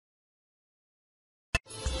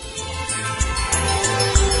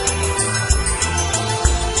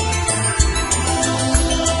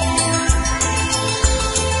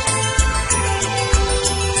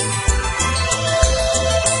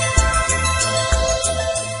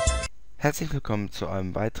Herzlich willkommen zu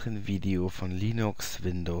einem weiteren Video von Linux,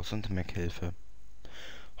 Windows und Mac Hilfe.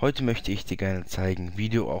 Heute möchte ich dir gerne zeigen, wie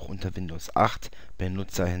du auch unter Windows 8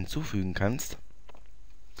 Benutzer hinzufügen kannst.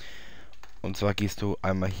 Und zwar gehst du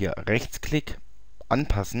einmal hier Rechtsklick,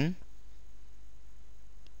 Anpassen.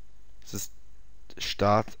 Das ist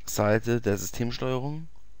Startseite der Systemsteuerung.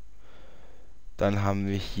 Dann haben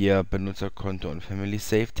wir hier Benutzerkonto und Family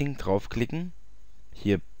Safety. Draufklicken.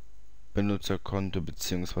 Hier Benutzerkonto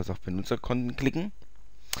bzw. auf Benutzerkonten klicken.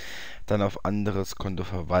 Dann auf anderes Konto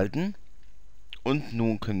verwalten. Und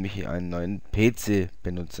nun können wir hier einen neuen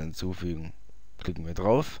PC-Benutzer hinzufügen. Klicken wir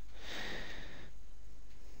drauf.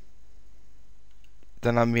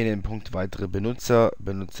 Dann haben wir den Punkt weitere Benutzer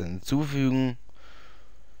hinzufügen.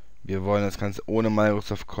 Wir wollen das Ganze ohne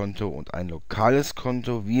Microsoft-Konto und ein lokales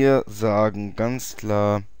Konto. Wir sagen ganz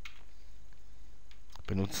klar,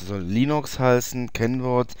 Benutzer soll Linux heißen,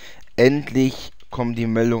 Kennwort. Endlich kommt die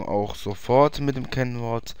Meldung auch sofort mit dem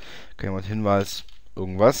Kennwort. Kennwort Hinweis,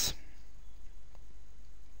 irgendwas.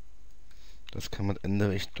 Das Kennwort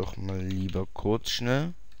ändere ich doch mal lieber kurz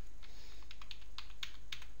schnell.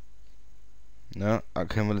 Na,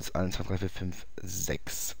 Kennwort ist 1, 2, 3, 4, 5,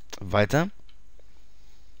 6. Weiter.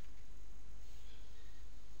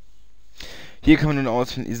 Hier kann man nun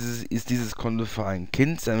ausfinden, ist dieses Konto für ein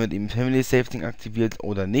Kind, sein mit ihm Family Safety aktiviert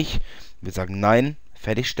oder nicht. Wir sagen Nein,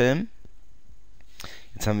 fertigstellen.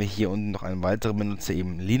 Jetzt haben wir hier unten noch einen weiteren Benutzer,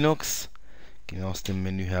 eben Linux. Gehen wir aus dem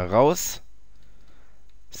Menü heraus.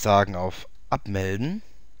 Sagen auf Abmelden.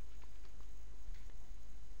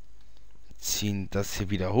 Ziehen das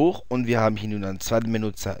hier wieder hoch und wir haben hier nun einen zweiten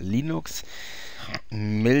Benutzer Linux.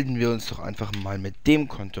 Melden wir uns doch einfach mal mit dem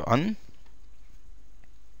Konto an.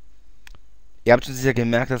 Ihr habt schon sicher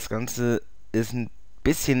gemerkt, das Ganze ist ein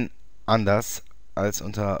bisschen anders als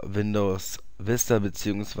unter Windows Vista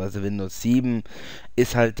bzw. Windows 7.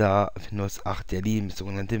 Ist halt da Windows 8, der die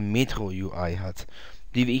sogenannte Metro UI hat,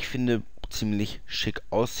 die, wie ich finde, ziemlich schick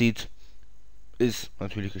aussieht. Ist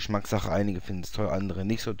natürlich Geschmackssache. Einige finden es toll, andere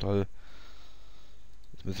nicht so toll.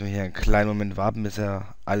 Jetzt müssen wir hier einen kleinen Moment warten, bis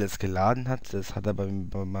er alles geladen hat. Das hat er bei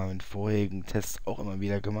meinen vorherigen Tests auch immer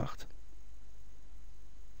wieder gemacht.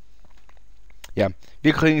 Ja,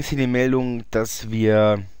 wir kriegen jetzt hier die Meldung, dass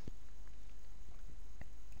der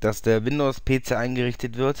Windows-PC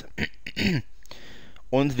eingerichtet wird.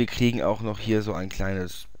 Und wir kriegen auch noch hier so ein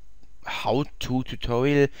kleines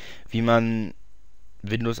How-to-Tutorial, wie man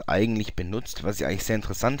Windows eigentlich benutzt, was ich eigentlich sehr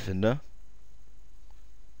interessant finde.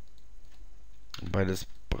 Wobei das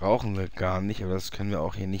brauchen wir gar nicht, aber das können wir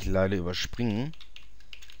auch hier nicht leider überspringen.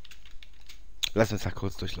 Lassen wir es da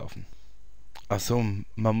kurz durchlaufen. Achso,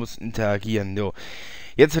 man muss interagieren. Jo.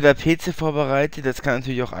 Jetzt wird der PC vorbereitet. Das kann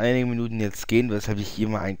natürlich auch einige Minuten jetzt gehen, weshalb ich hier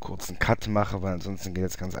mal einen kurzen Cut mache, weil ansonsten geht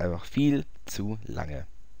es ganz einfach viel zu lange.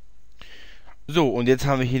 So, und jetzt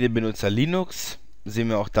haben wir hier den Benutzer Linux. Sehen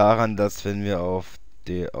wir auch daran, dass wenn wir auf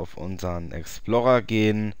unseren Explorer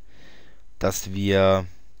gehen, dass wir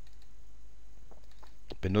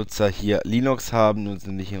Benutzer hier Linux haben. Nun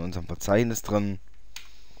sind wir hier in unserem Verzeichnis drin.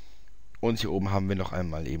 Und hier oben haben wir noch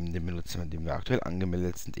einmal eben den Benutzer, mit dem wir aktuell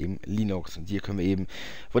angemeldet sind, eben Linux. Und hier können wir eben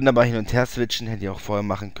wunderbar hin und her switchen. Hätte ich auch vorher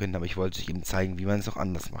machen können, aber ich wollte euch eben zeigen, wie man es auch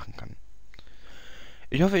anders machen kann.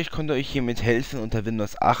 Ich hoffe, ich konnte euch hiermit helfen, unter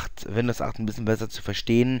Windows 8 ein bisschen besser zu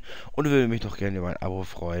verstehen. Und würde mich doch gerne über ein Abo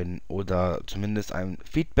freuen oder zumindest ein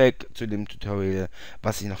Feedback zu dem Tutorial,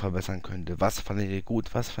 was ich noch verbessern könnte. Was fandet ihr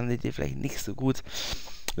gut, was fandet ihr vielleicht nicht so gut?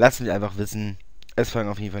 Lasst mich einfach wissen. Es folgen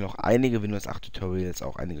auf jeden Fall noch einige Windows 8 Tutorials,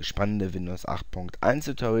 auch einige spannende Windows 8.1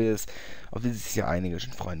 Tutorials, auf die sich ja einige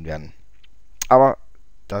schon freuen werden. Aber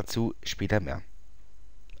dazu später mehr.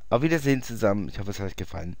 Auf Wiedersehen zusammen, ich hoffe es hat euch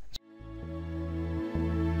gefallen.